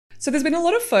So there's been a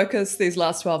lot of focus these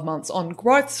last 12 months on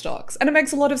growth stocks, and it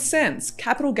makes a lot of sense.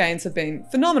 Capital gains have been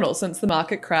phenomenal since the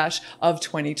market crash of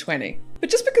 2020. But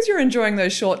just because you're enjoying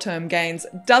those short-term gains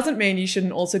doesn't mean you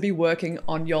shouldn't also be working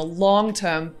on your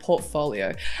long-term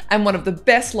portfolio. And one of the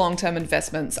best long-term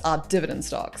investments are dividend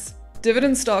stocks.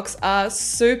 Dividend stocks are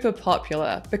super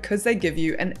popular because they give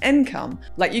you an income.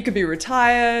 Like you could be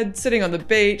retired, sitting on the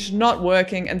beach, not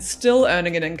working, and still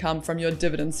earning an income from your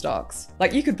dividend stocks.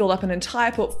 Like you could build up an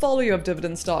entire portfolio of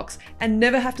dividend stocks and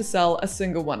never have to sell a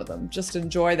single one of them. Just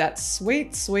enjoy that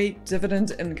sweet, sweet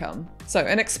dividend income. So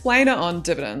an explainer on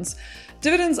dividends.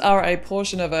 Dividends are a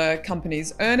portion of a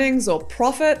company's earnings or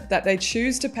profit that they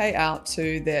choose to pay out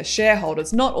to their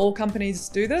shareholders. Not all companies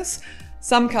do this.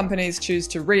 Some companies choose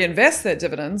to reinvest their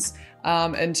dividends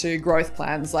into growth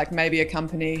plans, like maybe a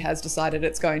company has decided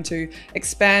it's going to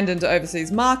expand into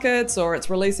overseas markets or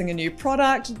it's releasing a new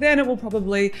product, then it will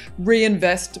probably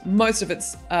reinvest most of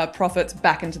its profits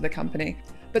back into the company.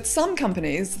 But some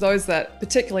companies, those that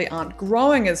particularly aren't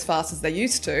growing as fast as they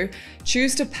used to,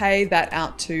 choose to pay that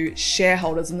out to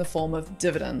shareholders in the form of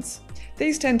dividends.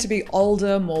 These tend to be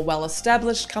older, more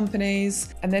well-established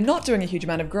companies, and they're not doing a huge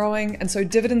amount of growing, and so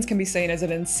dividends can be seen as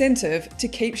an incentive to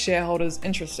keep shareholders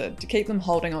interested, to keep them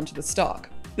holding onto the stock.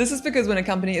 This is because when a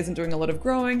company isn't doing a lot of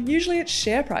growing, usually its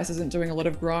share price isn't doing a lot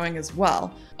of growing as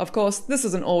well. Of course, this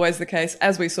isn't always the case,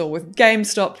 as we saw with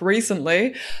GameStop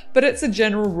recently, but it's a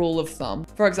general rule of thumb.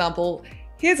 For example,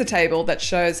 here's a table that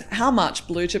shows how much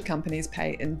blue chip companies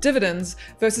pay in dividends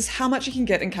versus how much you can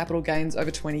get in capital gains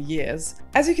over 20 years.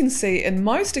 As you can see, in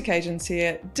most occasions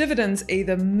here, dividends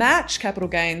either match capital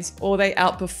gains or they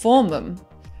outperform them.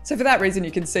 So for that reason,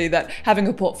 you can see that having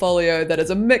a portfolio that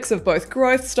is a mix of both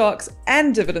growth stocks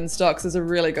and dividend stocks is a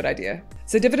really good idea.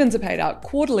 So dividends are paid out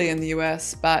quarterly in the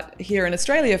US, but here in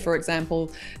Australia, for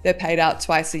example, they're paid out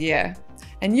twice a year.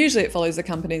 And usually it follows the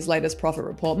company's latest profit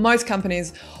report. Most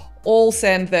companies all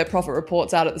send their profit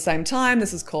reports out at the same time.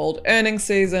 This is called earnings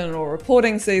season or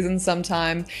reporting season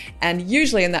sometime. And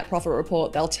usually in that profit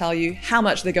report, they'll tell you how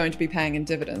much they're going to be paying in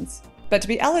dividends. But to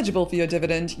be eligible for your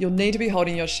dividend, you'll need to be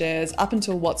holding your shares up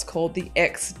until what's called the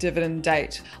ex-dividend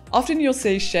date. Often you'll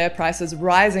see share prices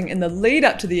rising in the lead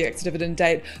up to the ex-dividend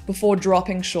date before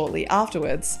dropping shortly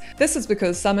afterwards. This is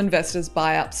because some investors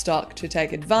buy up stock to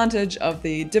take advantage of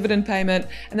the dividend payment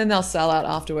and then they'll sell out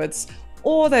afterwards.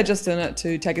 Or they're just in it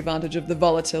to take advantage of the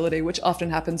volatility, which often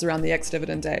happens around the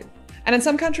ex-dividend date. And in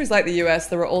some countries like the US,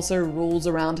 there are also rules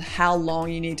around how long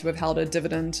you need to have held a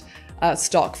dividend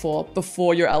stock for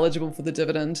before you're eligible for the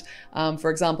dividend.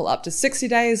 For example, up to 60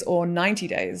 days or 90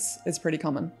 days is pretty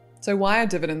common. So why are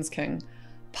dividends king?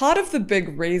 Part of the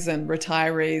big reason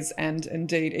retirees and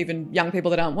indeed even young people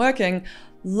that aren't working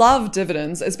love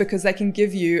dividends is because they can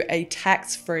give you a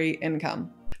tax-free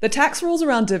income. The tax rules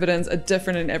around dividends are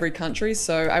different in every country,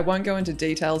 so I won't go into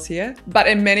details here. But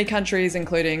in many countries,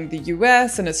 including the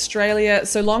US and Australia,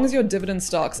 so long as your dividend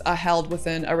stocks are held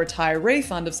within a retiree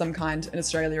fund of some kind, in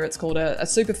Australia it's called a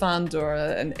super fund or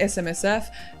an SMSF,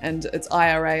 and it's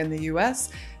IRA in the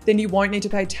US, then you won't need to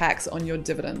pay tax on your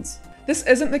dividends. This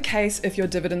isn't the case if your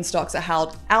dividend stocks are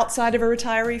held outside of a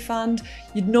retiree fund.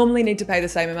 You'd normally need to pay the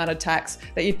same amount of tax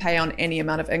that you'd pay on any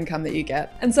amount of income that you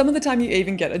get. And some of the time you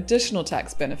even get additional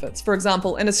tax benefits. For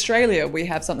example, in Australia, we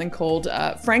have something called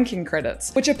franking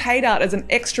credits, which are paid out as an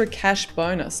extra cash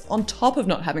bonus on top of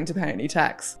not having to pay any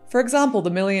tax. For example, the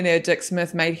millionaire Dick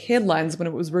Smith made headlines when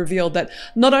it was revealed that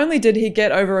not only did he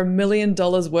get over $1 million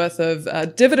worth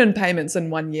of dividend payments in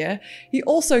 1 year, he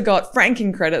also got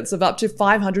franking credits of up to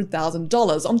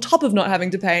 $500,000 on top of not having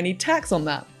to pay any tax on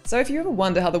that. So if you ever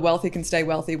wonder how the wealthy can stay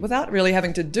wealthy without really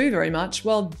having to do very much,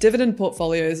 well, dividend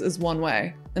portfolios is one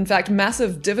way. In fact,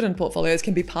 massive dividend portfolios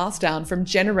can be passed down from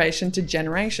generation to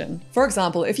generation. For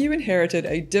example, if you inherited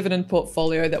a dividend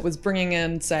portfolio that was bringing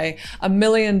in, say, $1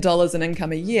 million in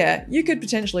income a year, you could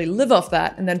potentially live off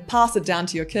that and then pass it down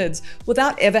to your kids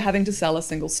without ever having to sell a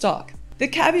single stock. The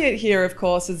caveat here, of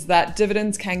course, is that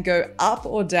dividends can go up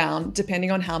or down depending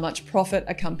on how much profit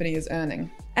a company is earning.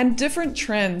 And different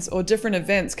trends or different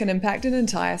events can impact an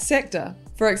entire sector.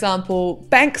 For example,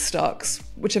 bank stocks,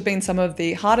 which have been some of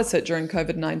the hardest hit during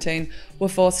COVID-19, were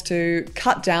forced to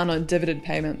cut down on dividend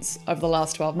payments over the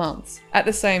last 12 months. At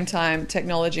the same time,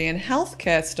 technology and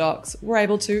healthcare stocks were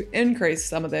able to increase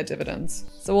some of their dividends.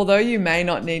 So although you may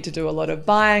not need to do a lot of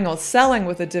buying or selling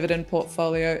with a dividend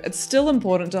portfolio, it's still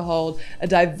important to hold a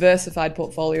diversified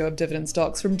portfolio of dividend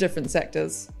stocks from different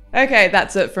sectors. Okay,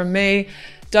 that's it from me.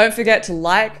 Don't forget to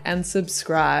like and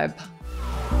subscribe.